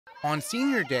On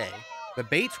senior day, the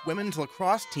Bates women's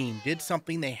lacrosse team did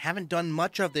something they haven't done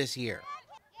much of this year.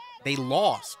 They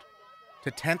lost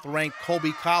to 10th-ranked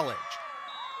Colby College.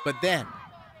 But then,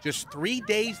 just 3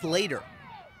 days later,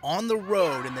 on the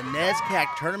road in the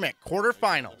NESCAC tournament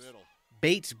quarterfinals,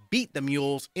 Bates beat the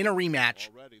Mules in a rematch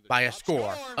by a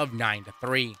score of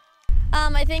 9-3.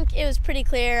 I think it was pretty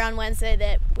clear on Wednesday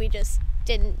that we just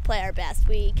didn't play our best.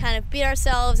 We kind of beat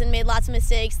ourselves and made lots of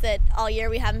mistakes that all year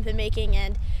we haven't been making,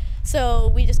 and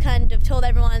so we just kind of told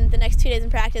everyone the next 2 days in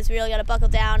practice we really got to buckle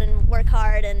down and work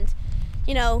hard. And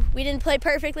you know, we didn't play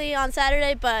perfectly on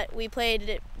Saturday, but we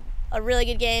played a really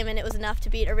good game, and it was enough to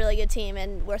beat a really good team,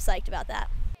 and we're psyched about that.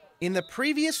 In the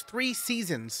previous 3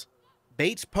 seasons,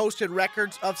 Bates posted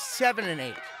records of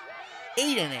 7-8,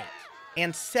 8-8,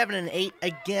 and 7-8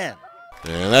 again.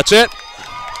 And that's it.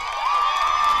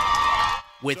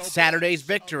 With Saturday's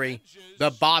victory,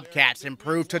 the Bobcats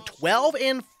improved to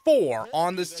 12-4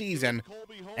 on the season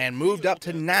and moved up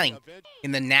to 9th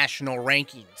in the national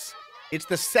rankings. It's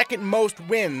the second most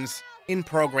wins in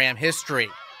program history.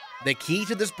 The key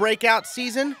to this breakout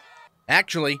season?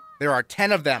 Actually, there are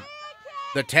 10 of them.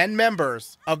 The 10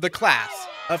 members of the class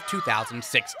of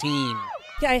 2016.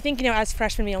 Yeah, I think, as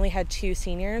freshmen, we only had 2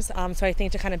 seniors. So I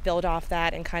think to kind of build off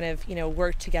that and kind of,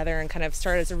 work together and kind of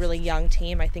start as a really young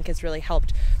team, I think has really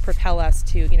helped propel us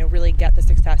to, really get the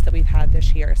success that we've had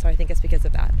this year. So I think it's because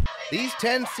of that. These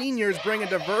 10 seniors bring a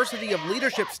diversity of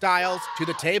leadership styles to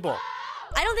the table.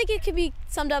 I don't think it could be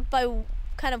summed up by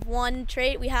kind of one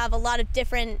trait. We have a lot of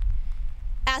different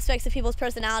aspects of people's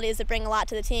personalities that bring a lot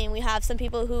to the team. We have some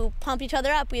people who pump each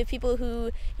other up. We have people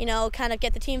who, kind of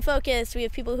get the team focused. We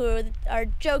have people who are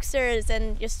jokesters,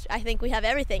 and just I think we have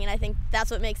everything, and I think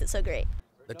that's what makes it so great.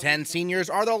 The 10 seniors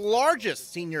are the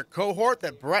largest senior cohort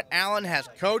that Brett Allen has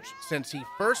coached since he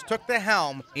first took the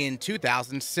helm in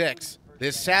 2006.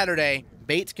 This Saturday,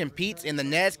 Bates competes in the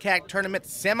NESCAC Tournament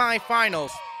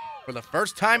Semifinals for the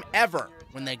first time ever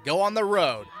when they go on the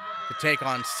road to take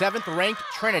on 7th-ranked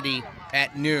Trinity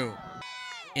at noon.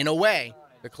 In a way,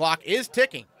 the clock is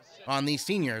ticking on these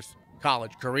seniors'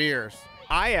 college careers.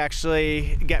 I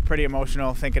actually get pretty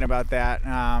emotional thinking about that.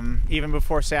 Even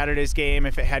before Saturday's game,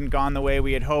 if it hadn't gone the way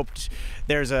we had hoped,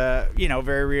 there's a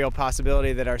very real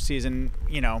possibility that our season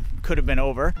could have been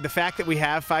over. The fact that we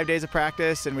have 5 days of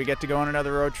practice and we get to go on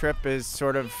another road trip is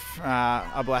sort of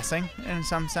a blessing in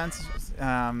some sense.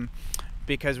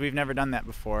 Because we've never done that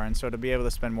before, and so to be able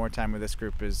to spend more time with this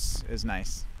group is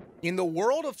nice. In the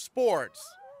world of sports,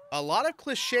 a lot of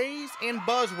cliches and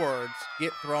buzzwords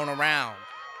get thrown around.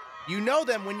 You know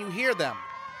them when you hear them.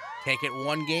 Take it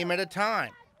one game at a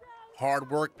time. Hard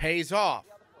work pays off.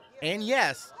 And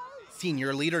yes,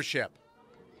 senior leadership.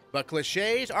 But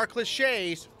cliches are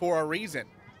cliches for a reason.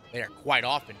 They are quite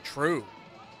often true.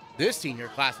 This senior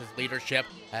class's leadership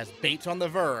has Bates on the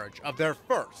verge of their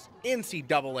first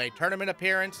NCAA tournament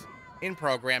appearance in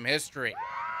program history.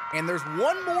 And there's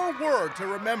one more word to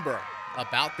remember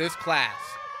about this class: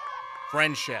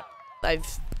 friendship. I've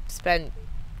spent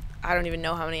I don't even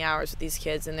know how many hours with these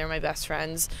kids, and they're my best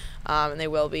friends, and they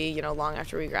will be, long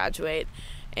after we graduate.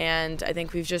 And I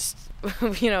think we've just,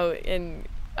 when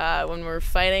we're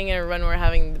fighting or when we're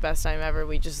having the best time ever,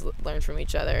 we just learn from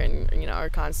each other and, are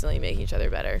constantly making each other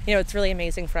better. It's really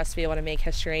amazing for us to be able to make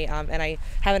history, and I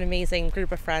have an amazing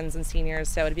group of friends and seniors,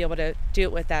 so to be able to do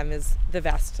it with them is the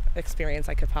best experience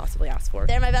I could possibly ask for.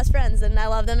 They're my best friends, and I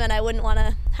love them, and I wouldn't want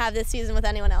to have this season with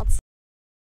anyone else.